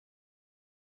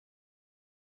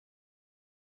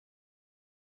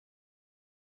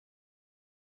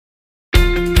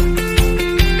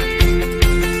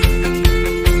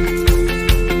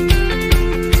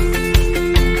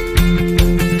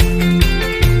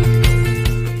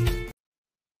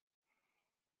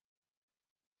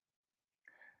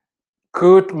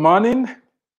Good morning,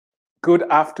 good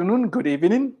afternoon, good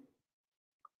evening,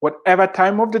 whatever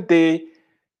time of the day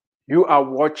you are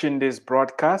watching this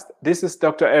broadcast. This is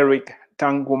Dr. Eric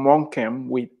Tangumonkem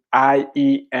with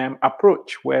IEM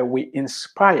Approach, where we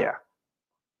inspire,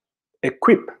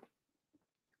 equip,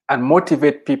 and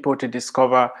motivate people to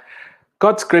discover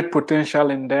God's great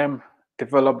potential in them,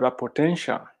 develop that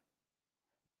potential,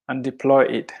 and deploy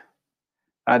it.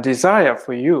 Our desire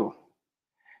for you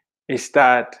is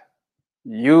that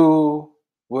you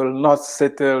will not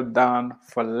settle down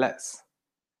for less,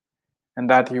 and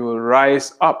that you will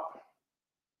rise up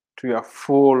to your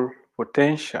full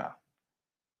potential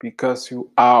because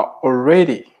you are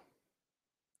already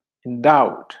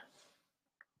endowed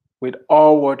with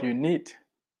all what you need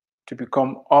to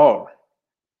become all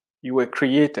you were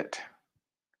created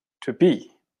to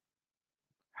be.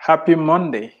 Happy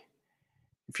Monday.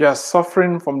 If you are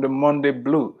suffering from the Monday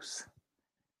blues,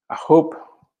 I hope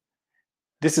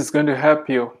this is going to help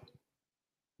you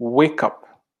wake up,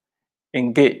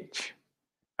 engage,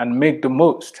 and make the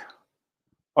most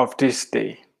of this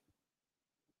day.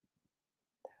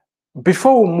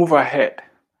 Before we move ahead,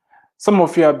 some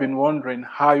of you have been wondering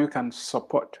how you can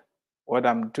support what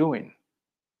I'm doing.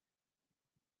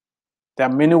 There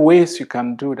are many ways you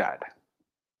can do that.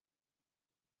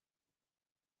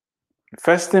 The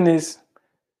first thing is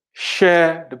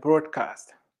share the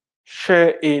broadcast.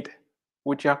 Share it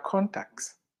with your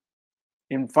contacts.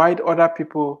 Invite other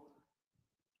people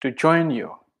to join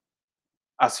you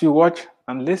as you watch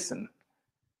and listen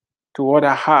to what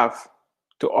I have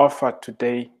to offer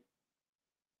today.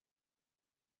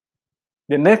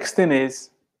 The next thing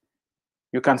is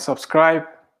you can subscribe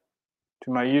to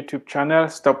my YouTube channel.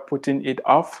 Stop putting it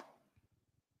off.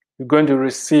 You're going to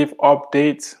receive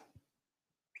updates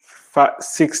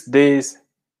 6 days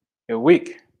a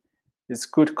week. It's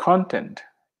good content.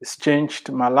 It's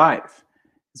changed my life.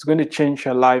 It's going to change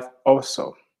your life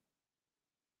also.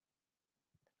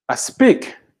 I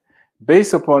speak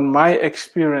based upon my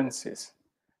experiences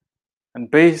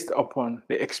and based upon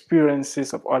the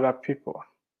experiences of other people.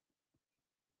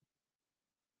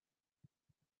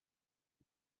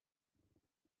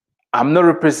 I'm not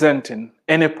representing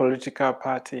any political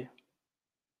party.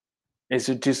 It's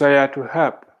a desire to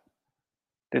help,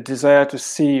 the desire to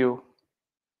see you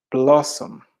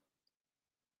blossom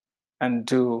and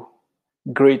do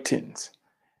great things.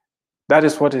 That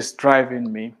is what is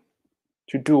driving me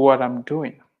to do what I'm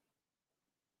doing.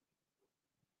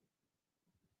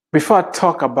 Before I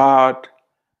talk about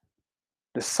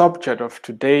the subject of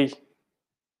today,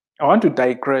 I want to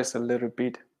digress a little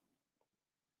bit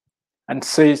and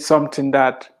say something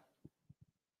that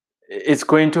is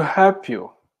going to help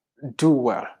you do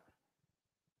well.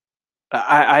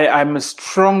 I'm a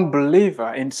strong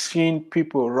believer in seeing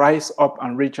people rise up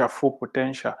and reach their full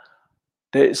potential.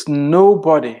 There is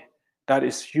nobody that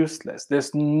is useless.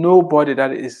 There's nobody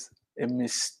that is a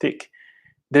mistake.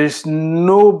 There's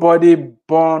nobody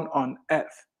born on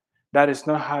earth that is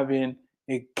not having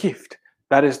a gift,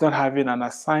 that is not having an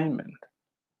assignment.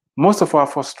 Most of our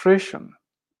frustration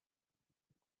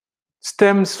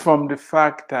stems from the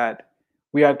fact that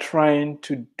we are trying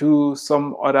to do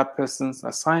some other person's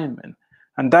assignment.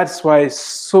 And that's why it's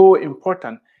so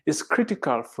important. It's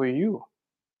critical for you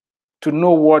to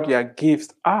know what your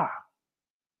gifts are.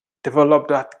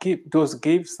 Develop those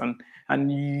gifts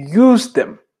and use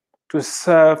them to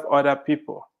serve other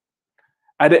people.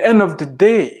 At the end of the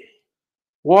day,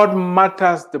 what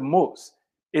matters the most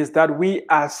is that we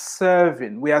are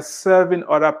serving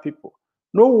other people.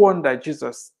 No wonder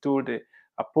Jesus told the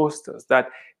apostles that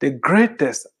the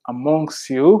greatest amongst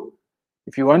you,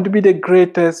 if you want to be the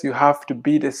greatest, you have to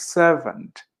be the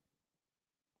servant.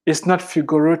 It's not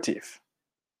figurative.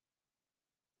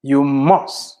 You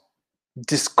must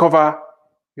discover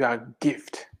your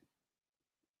gift.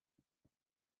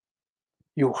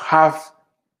 You have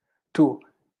to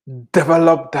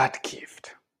develop that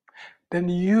gift. Then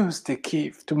use the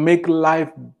gift to make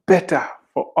life better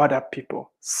for other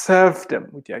people. Serve them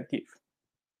with your gift.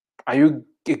 Are you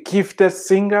a gifted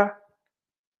singer?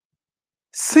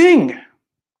 Sing.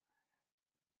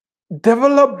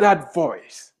 Develop that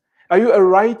voice. Are you a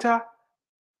writer?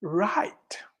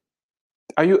 Write.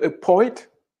 Are you a poet?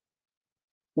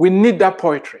 We need that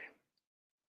poetry.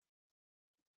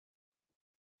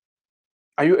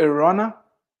 Are you a runner?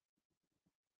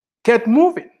 Get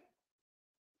moving.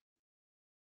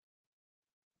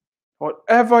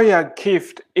 Whatever your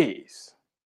gift is,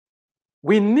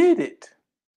 we need it.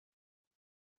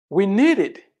 We need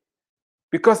it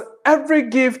because every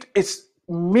gift is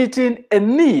meeting a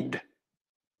need.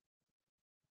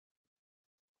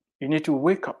 You need to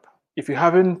wake up. If you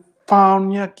haven't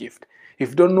found your gift, if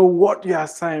you don't know what your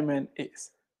assignment is,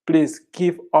 please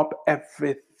give up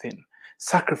everything.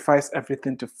 Sacrifice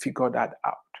everything to figure that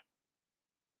out.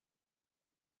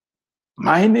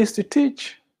 Mine is to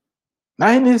teach.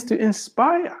 Mine is to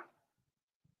inspire.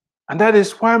 And that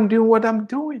is why I'm doing what I'm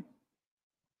doing.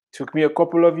 It took me a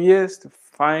couple of years to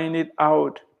find it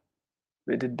out.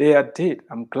 But the day I did,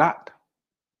 I'm glad.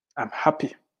 I'm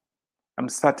happy. I'm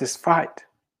satisfied.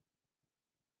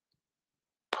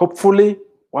 Hopefully,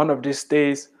 one of these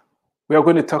days, we are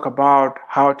going to talk about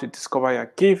how to discover your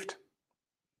gift,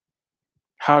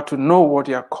 how to know what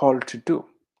you are called to do.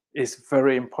 It's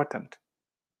very important.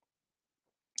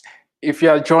 If you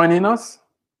are joining us,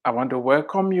 I want to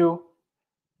welcome you.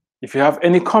 If you have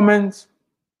any comments,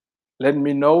 let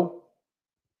me know.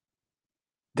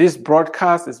 This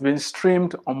broadcast is being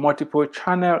streamed on multiple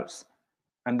channels,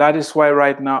 and that is why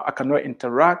right now I cannot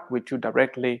interact with you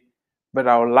directly, but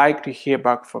I would like to hear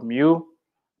back from you.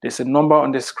 There's a number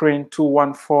on the screen,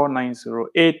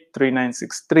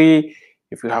 214-908-3963.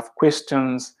 If you have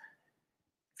questions,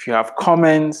 if you have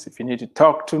comments, if you need to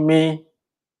talk to me,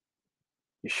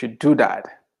 you should do that.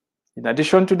 In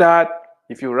addition to that,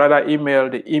 if you rather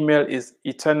email, the email is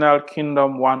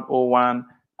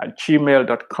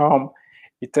eternalkingdom101@gmail.com,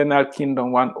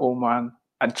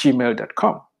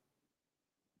 eternalkingdom101@gmail.com.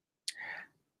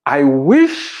 I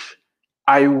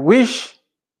wish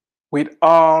with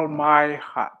all my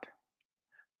heart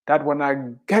that when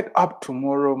I get up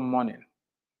tomorrow morning,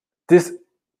 this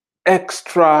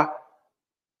extra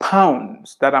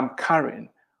pounds that I'm carrying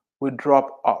will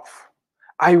drop off.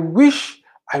 I wish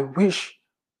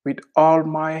with all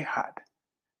my heart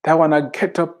that when I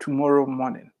get up tomorrow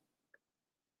morning,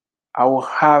 I will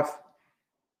have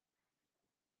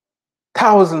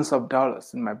thousands of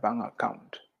dollars in my bank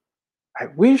account. I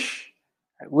wish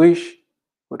with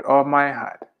all my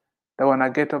heart that when I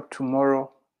get up tomorrow,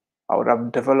 I would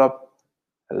have developed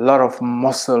a lot of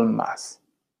muscle mass.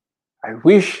 I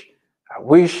wish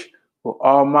with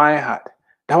all my heart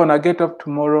that when I get up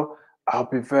tomorrow, I'll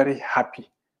be very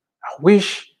happy. I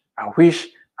wish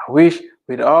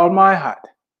with all my heart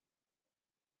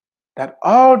that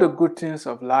all the good things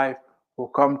of life will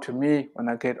come to me when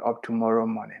I get up tomorrow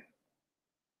morning.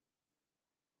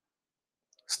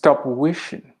 Stop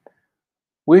wishing.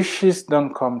 Wishes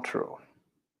don't come true.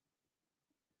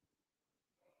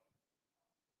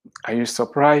 Are you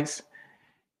surprised?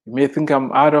 You may think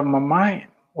I'm out of my mind.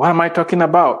 What am I talking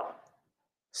about?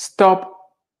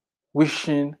 Stop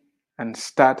wishing and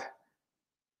start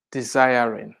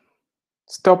desiring.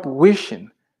 Stop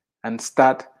wishing and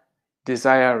start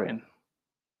desiring.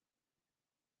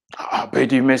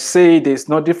 But you may say there's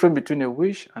no difference between a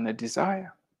wish and a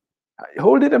desire.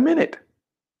 Hold it a minute.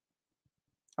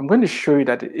 I'm going to show you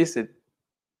that there is a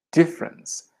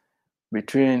difference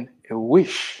between a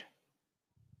wish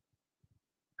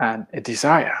and a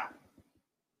desire.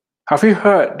 Have you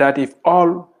heard that if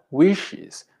all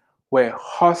wishes were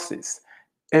horses,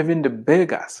 even the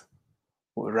beggars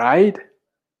would ride?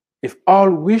 If all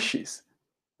wishes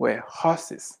were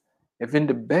horses, even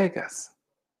the beggars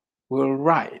will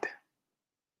ride.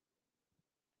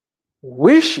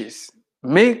 Wishes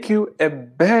make you a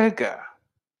beggar.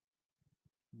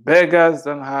 Beggars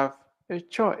don't have a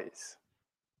choice.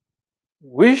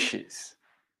 Wishes,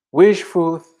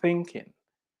 wishful thinking,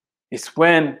 is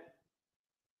when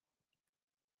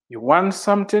you want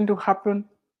something to happen,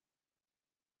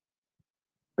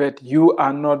 but you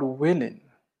are not willing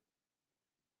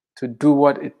to do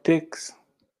what it takes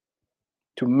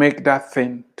to make that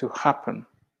thing to happen.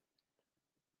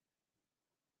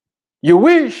 You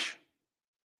wish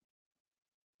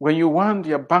when you want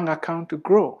your bank account to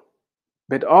grow,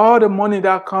 but all the money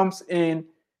that comes in,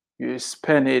 you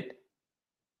spend it.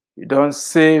 You don't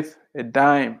save a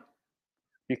dime.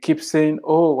 You keep saying,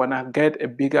 oh, when I get a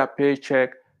bigger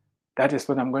paycheck, that is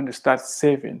when I'm going to start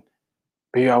saving.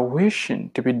 But you are wishing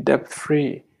to be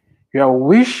debt-free. You are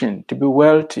wishing to be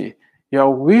wealthy. You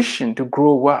are wishing to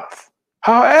grow wealth.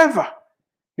 However,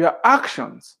 your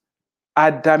actions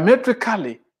are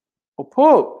diametrically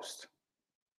opposed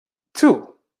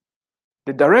to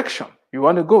the direction you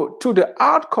want to go, to the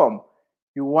outcome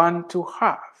you want to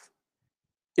have.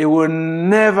 It will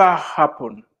never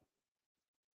happen.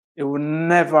 It will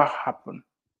never happen.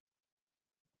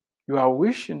 You are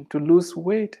wishing to lose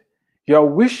weight. You are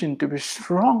wishing to be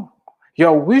strong. You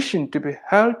are wishing to be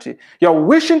healthy. You are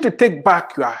wishing to take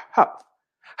back your health.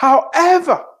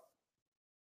 However,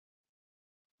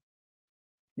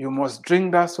 you must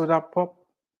drink that soda pop.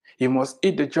 You must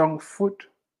eat the junk food.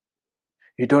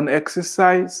 You don't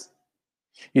exercise.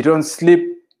 You don't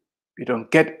sleep. You don't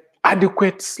get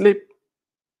adequate sleep.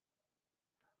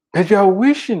 But you are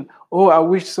wishing, oh, I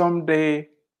wish someday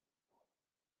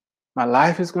my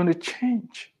life is going to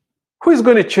change. Who is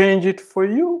going to change it for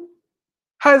you?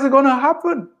 How is it going to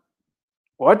happen?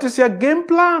 What is your game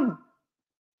plan?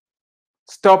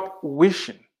 Stop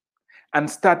wishing and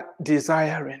start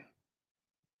desiring.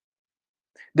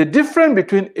 The difference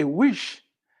between a wish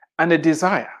and a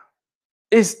desire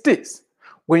is this.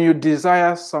 When you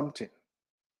desire something,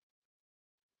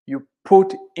 you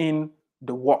put in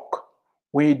the work.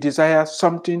 When you desire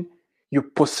something, you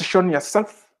position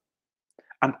yourself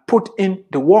and put in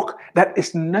the work that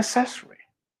is necessary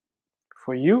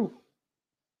for you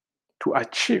to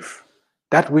achieve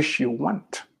that which you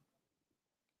want.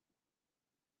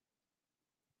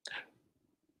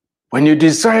 When you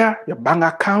desire your bank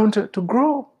account to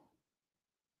grow,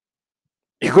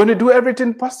 you're going to do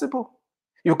everything possible.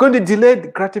 You're going to delay the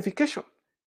gratification.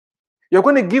 You're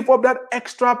going to give up that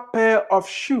extra pair of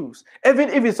shoes. Even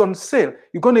if it's on sale,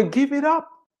 you're going to give it up.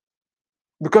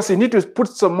 Because you need to put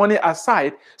some money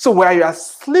aside. So while you are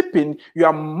sleeping,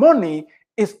 your money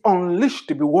is unleashed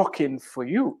to be working for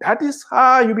you. That is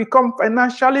how you become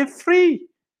financially free.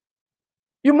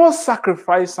 You must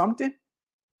sacrifice something.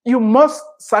 You must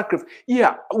sacrifice.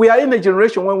 Yeah, we are in a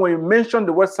generation when you mention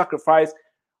the word sacrifice,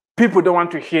 people don't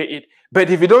want to hear it.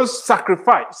 But if you don't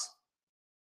sacrifice,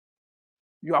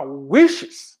 your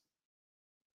wishes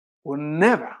will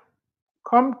never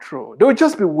come true. They will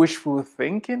just be wishful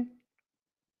thinking.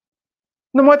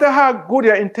 No matter how good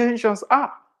your intentions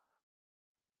are,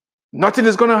 nothing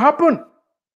is going to happen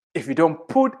if you don't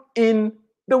put in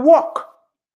the work.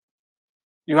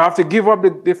 You have to give up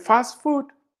the fast food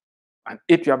and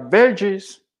eat your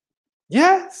veggies.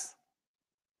 Yes.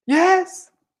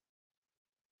 Yes.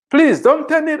 Please don't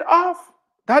turn it off.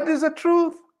 That is the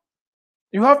truth.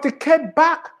 You have to cut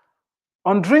back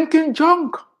on drinking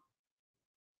junk.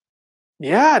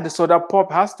 Yeah, the soda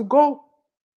pop has to go.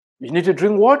 You need to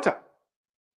drink water.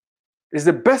 It's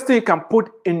the best thing you can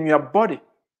put in your body.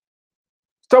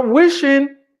 Stop wishing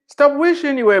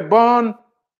you were born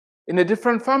in a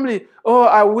different family. Oh,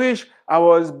 I wish I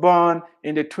was born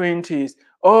in the 20s.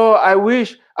 Oh, I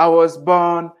wish I was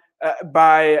born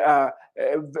by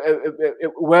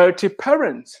wealthy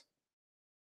parents.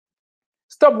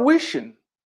 Stop wishing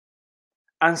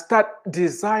and start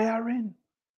desiring.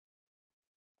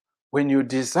 When you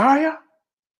desire,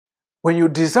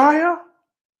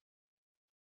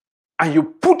 and you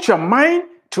put your mind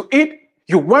to it,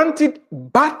 you want it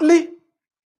badly,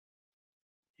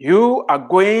 you are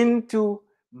going to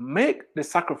make the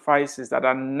sacrifices that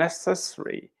are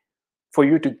necessary for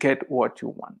you to get what you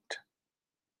want.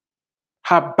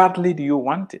 How badly do you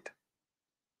want it?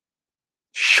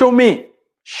 Show me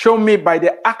by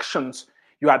the actions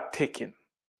you are taking.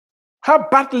 How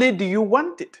badly do you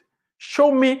want it?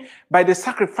 Show me by the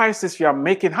sacrifices you are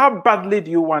making. How badly do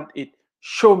you want it?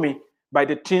 Show me by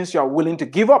the things you are willing to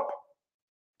give up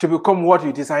to become what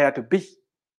you desire to be.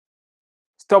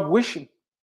 Stop wishing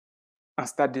and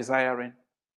start desiring.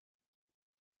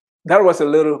 That was a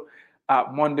little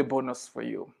Monday bonus for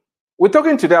you. We're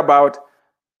talking today about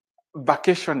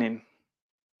vacationing.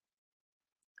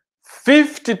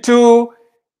 52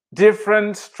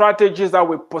 different strategies that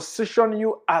will position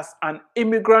you as an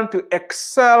immigrant to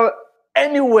excel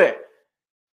anywhere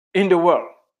in the world.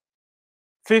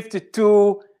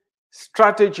 52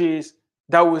 strategies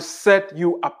that will set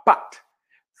you apart.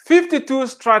 52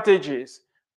 strategies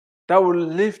that will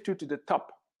lift you to the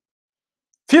top.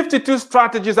 52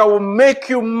 strategies that will make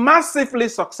you massively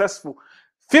successful.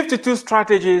 52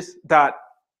 strategies that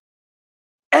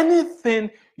anything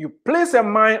you place your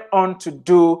mind on to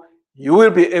do, you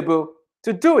will be able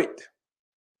to do it.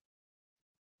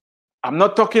 I'm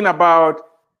not talking about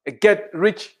a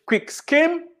get-rich-quick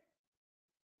scheme.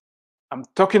 I'm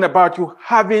talking about you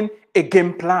having a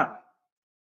game plan.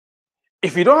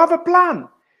 If you don't have a plan,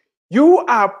 you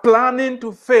are planning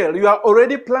to fail. You are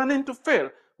already planning to fail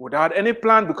without any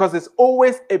plan, because there's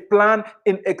always a plan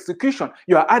in execution.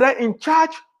 You are either in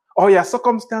charge or your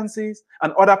circumstances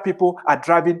and other people are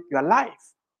driving your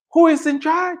life. Who is in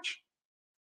charge?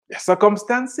 Your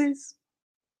circumstances.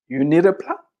 You need a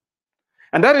plan.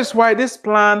 And that is why this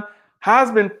plan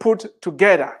has been put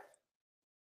together.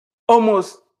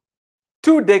 Almost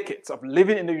 2 decades of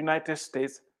living in the United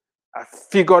States, I've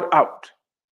figured out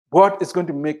what is going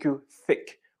to make you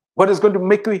thick, what is going to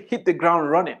make you hit the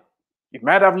ground running. You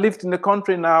might have lived in the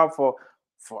country now for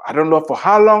I don't know for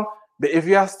how long, but if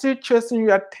you are still chasing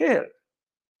your tail,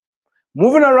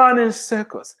 moving around in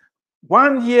circles,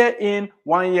 1 year in,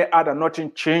 1 year out, and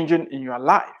nothing changing in your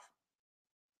life,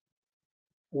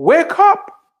 wake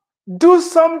up. Do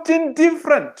something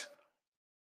different.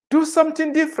 Do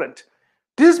something different.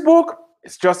 This book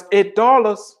is just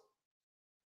 $8.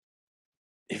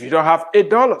 If you don't have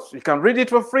 $8, you can read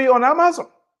it for free on Amazon.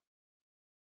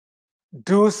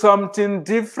 Do something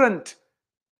different.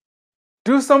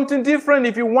 Do something different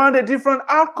if you want a different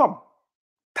outcome.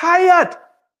 Tired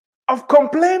of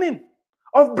complaining,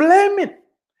 of blaming,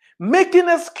 making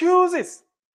excuses.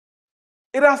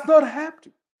 It has not helped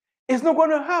you. It's not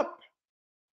going to help.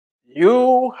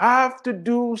 You have to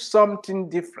do something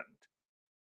different.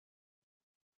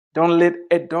 Don't let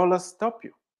 $8 stop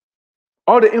you.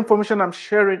 All the information I'm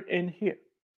sharing in here,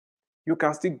 you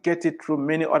can still get it through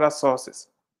many other sources.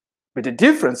 But the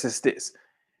difference is this.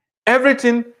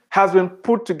 Everything has been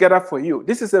put together for you.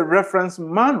 This is a reference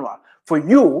manual for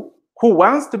you who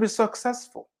wants to be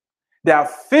successful. There are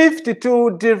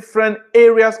 52 different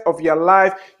areas of your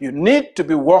life you need to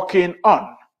be working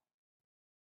on.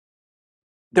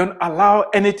 Don't allow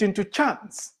anything to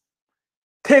chance.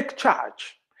 Take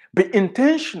charge. Be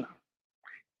intentional.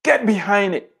 Get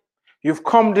behind it. You've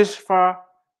come this far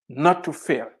not to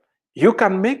fail. You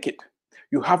can make it.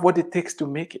 You have what it takes to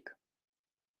make it.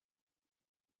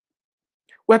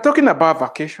 We're talking about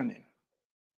vacationing.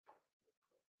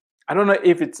 I don't know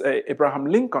if it's Abraham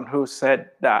Lincoln who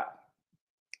said that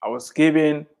I was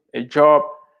given a job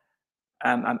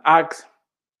and an axe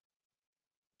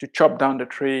to chop down the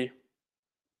tree,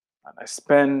 and I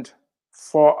spent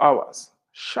 4 hours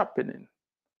sharpening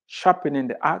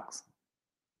the axe,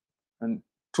 and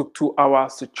took 2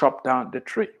 hours to chop down the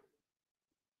tree.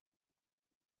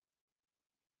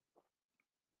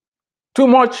 Too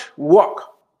much work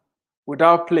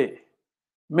without play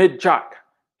made Jack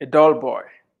a dull boy.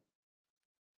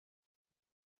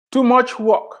 Too much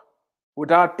work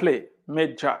without play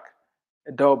made Jack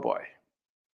a dull boy.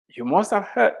 You must have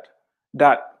heard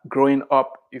that growing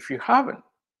up if you haven't.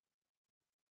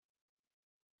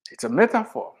 It's a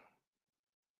metaphor.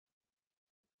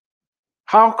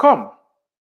 How come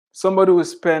somebody will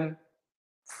spend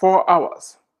 4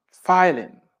 hours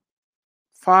filing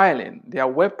their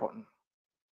weapon?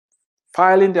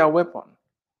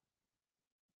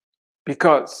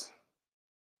 Because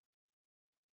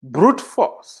brute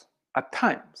force at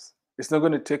times is not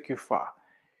going to take you far.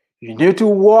 You need to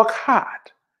work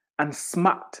hard and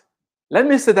smart. Let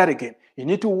me say that again. You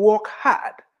need to work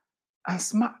hard and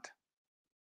smart.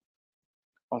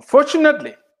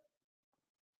 Unfortunately,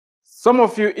 some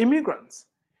of you immigrants,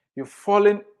 you've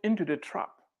fallen into the trap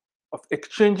of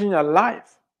exchanging your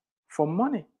life for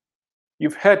money.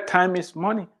 You've heard time is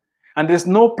money. And there's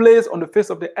no place on the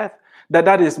face of the earth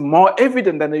that is more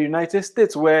evident than the United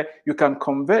States, where you can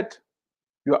convert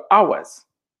your hours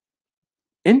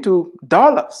into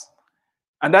dollars.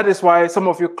 And that is why some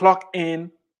of you clock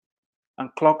in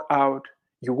and clock out.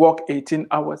 You work 18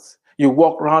 hours. You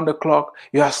work round the clock.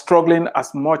 You are struggling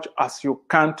as much as you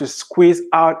can to squeeze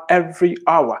out every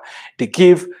hour. They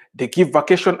give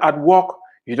vacation at work.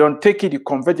 You don't take it. You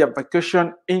convert your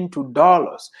vacation into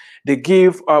dollars. They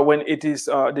give, when it is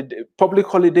the public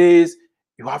holidays,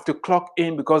 you have to clock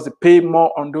in because they pay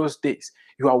more on those days.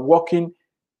 You are working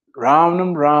round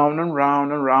and round and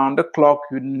round and round the clock.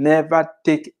 You never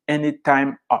take any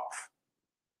time off.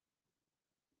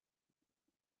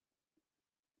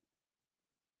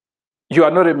 You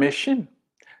are not a machine.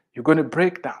 You're going to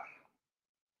break down.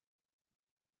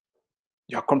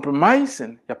 You're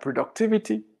compromising your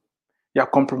productivity. You're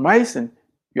compromising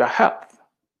your health.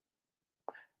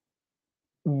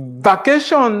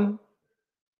 Vacation,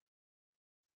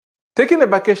 taking a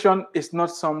vacation is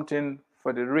not something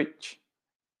for the rich.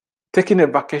 Taking a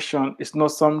vacation is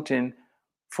not something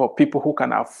for people who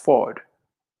can afford.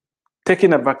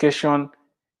 Taking a vacation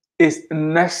is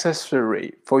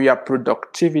necessary for your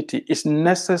productivity. It's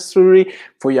necessary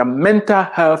for your mental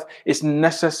health. It's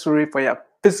necessary for your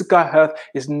physical health.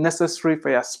 It's necessary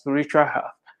for your spiritual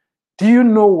health. Do you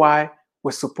know why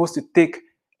we're supposed to take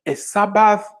a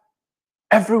Sabbath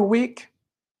every week?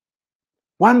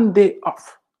 1 day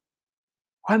off.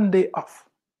 1 day off.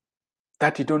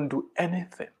 That you don't do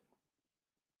anything.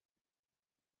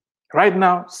 Right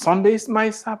now, Sunday is my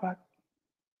Sabbath.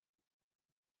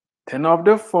 Turn off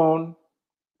the phone.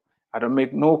 I don't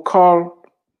make no call,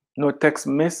 no text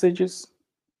messages.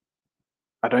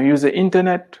 I don't use the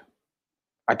internet.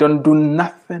 I don't do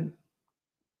nothing.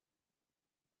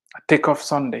 I take off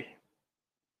Sunday.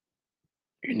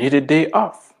 You need a day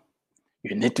off.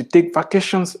 You need to take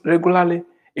vacations regularly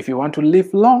if you want to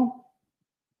live long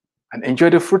and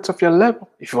enjoy the fruits of your labor.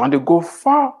 If you want to go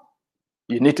far,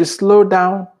 you need to slow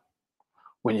down.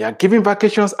 When you are giving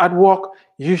vacations at work,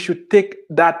 you should take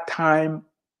that time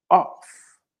off.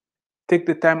 Take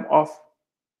the time off.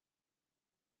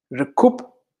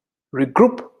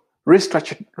 Regroup,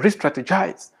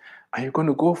 re-strategize, and you're going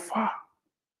to go far.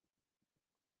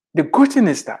 The good thing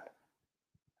is that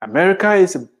America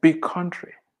is a big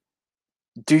country.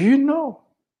 Do you know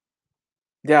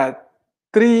there are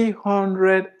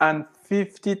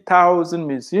 350,000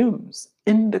 museums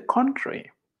in the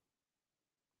country?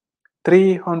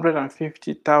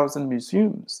 350,000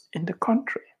 museums in the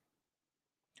country.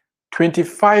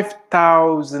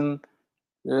 25,000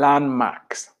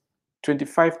 landmarks.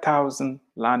 25,000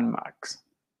 landmarks.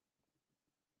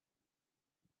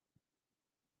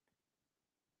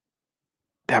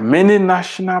 There are many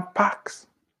national parks.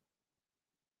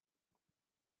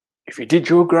 If you did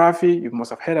geography, you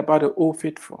must have heard about the Old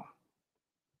Faithful,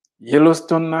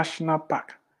 Yellowstone National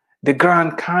Park, the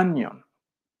Grand Canyon,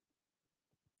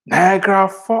 Niagara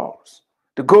Falls,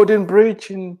 the Golden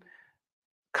Bridge in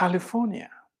California,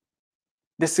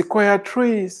 the sequoia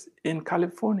trees in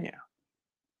California,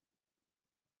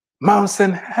 Mount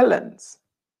St. Helens.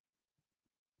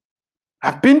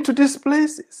 I've been to these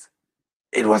places.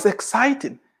 It was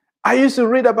exciting. I used to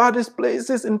read about these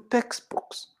places in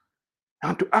textbooks,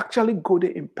 and to actually go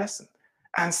there in person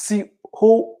and see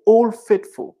how Old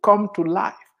Faithful come to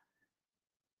life.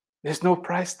 There's no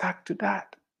price tag to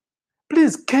that.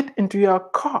 Please get into your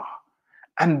car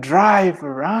and drive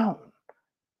around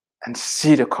and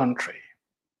see the country.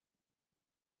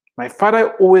 My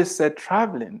father always said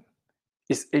traveling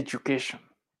is education.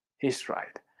 He's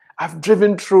right. I've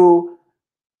driven through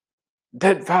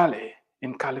Death Valley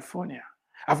in California.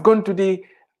 I've gone to the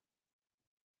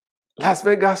Las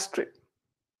Vegas Strip.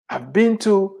 I've been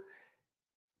to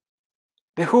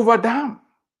the Hoover Dam.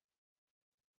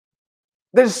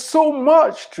 There's so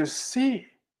much to see.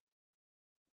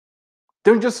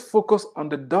 Don't just focus on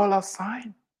the dollar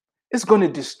sign. It's going to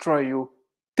destroy you.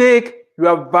 Take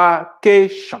your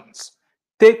vacations.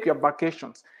 Take your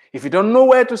vacations. If you don't know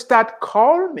where to start,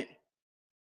 call me.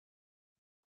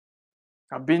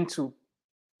 I've been to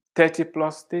 30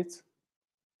 plus states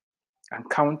and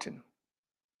counting.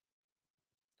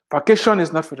 Vacation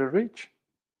is not for the rich.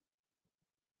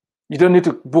 You don't need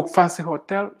to book fancy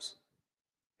hotels.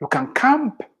 You can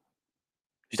camp.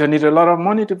 You don't need a lot of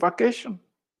money to vacation.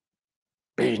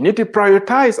 But you need to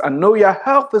prioritize and know your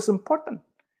health is important.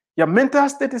 Your mental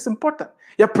state is important.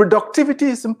 Your productivity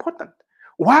is important.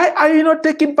 Why are you not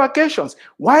taking vacations?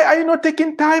 Why are you not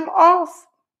taking time off?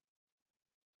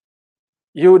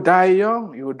 You die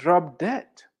young, you drop dead.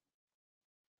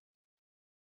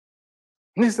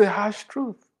 This is the harsh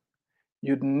truth.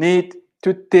 You need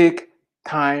to take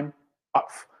time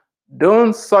off.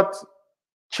 Don't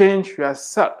change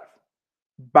yourself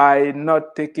by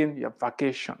not taking your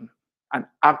vacation and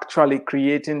actually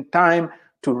creating time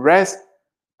to rest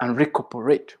and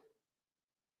recuperate.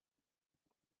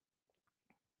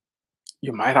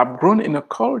 You might have grown in a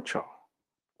culture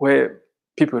where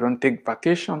people don't take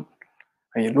vacation,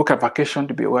 and you look at vacation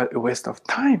to be a waste of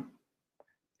time.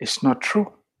 It's not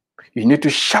true. You need to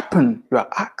sharpen your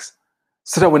axe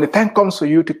so that when the time comes for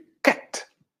you to cut,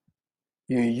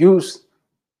 you use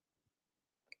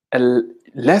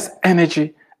less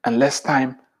energy and less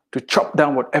time to chop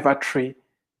down whatever tree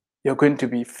you're going to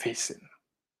be facing.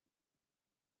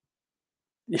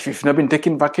 If you've not been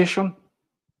taking vacation,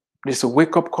 there's a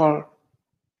wake-up call.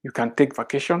 You can take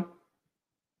vacation.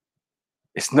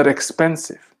 It's not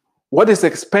expensive. What is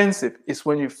expensive is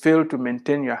when you fail to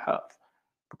maintain your health.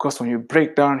 Because when you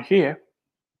break down here,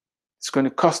 it's going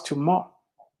to cost you more.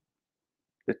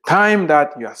 The time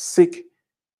that you are sick,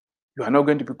 you are not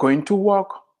going to be going to work,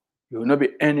 you will not be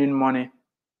earning money,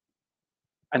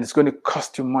 and it's going to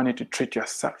cost you money to treat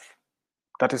yourself.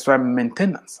 That is why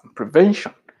maintenance and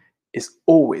prevention is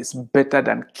always better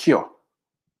than cure.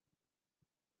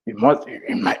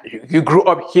 You grew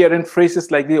up hearing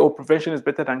phrases like this, oh, prevention is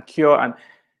better than cure, and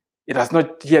it has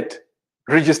not yet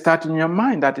registered in your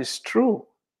mind. That is true.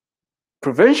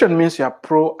 Prevention means you are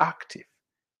proactive.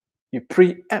 You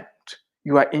preempt.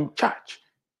 You are in charge.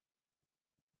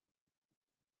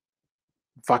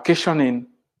 Vacationing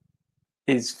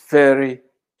is very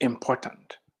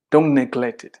important. Don't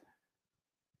neglect it.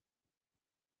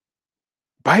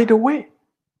 By the way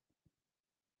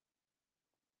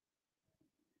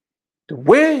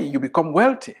you become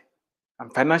wealthy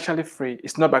and financially free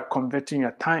is not by converting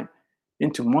your time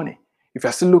into money. If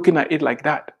you're still looking at it like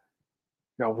that,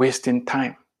 you are wasting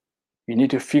time. You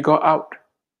need to figure out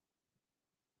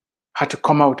how to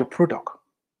come out with a product,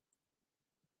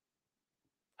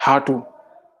 how to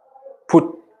put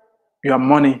your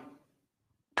money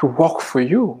to work for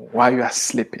you while you are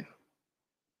sleeping.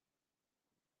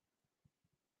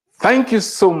 Thank you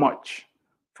so much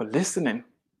for listening.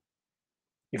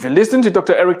 If you listen to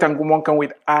Dr. Eric Tangu Monkam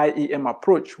with IEM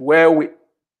approach, where we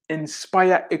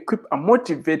inspire, equip, and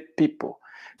motivate people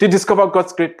to discover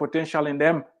God's great potential in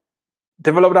them,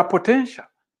 develop that potential,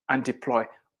 and deploy.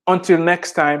 Until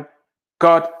next time,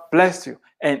 God bless you.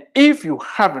 And if you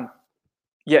haven't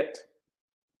yet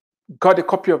got a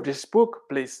copy of this book,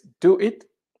 please do it.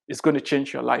 It's going to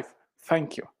change your life.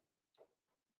 Thank you.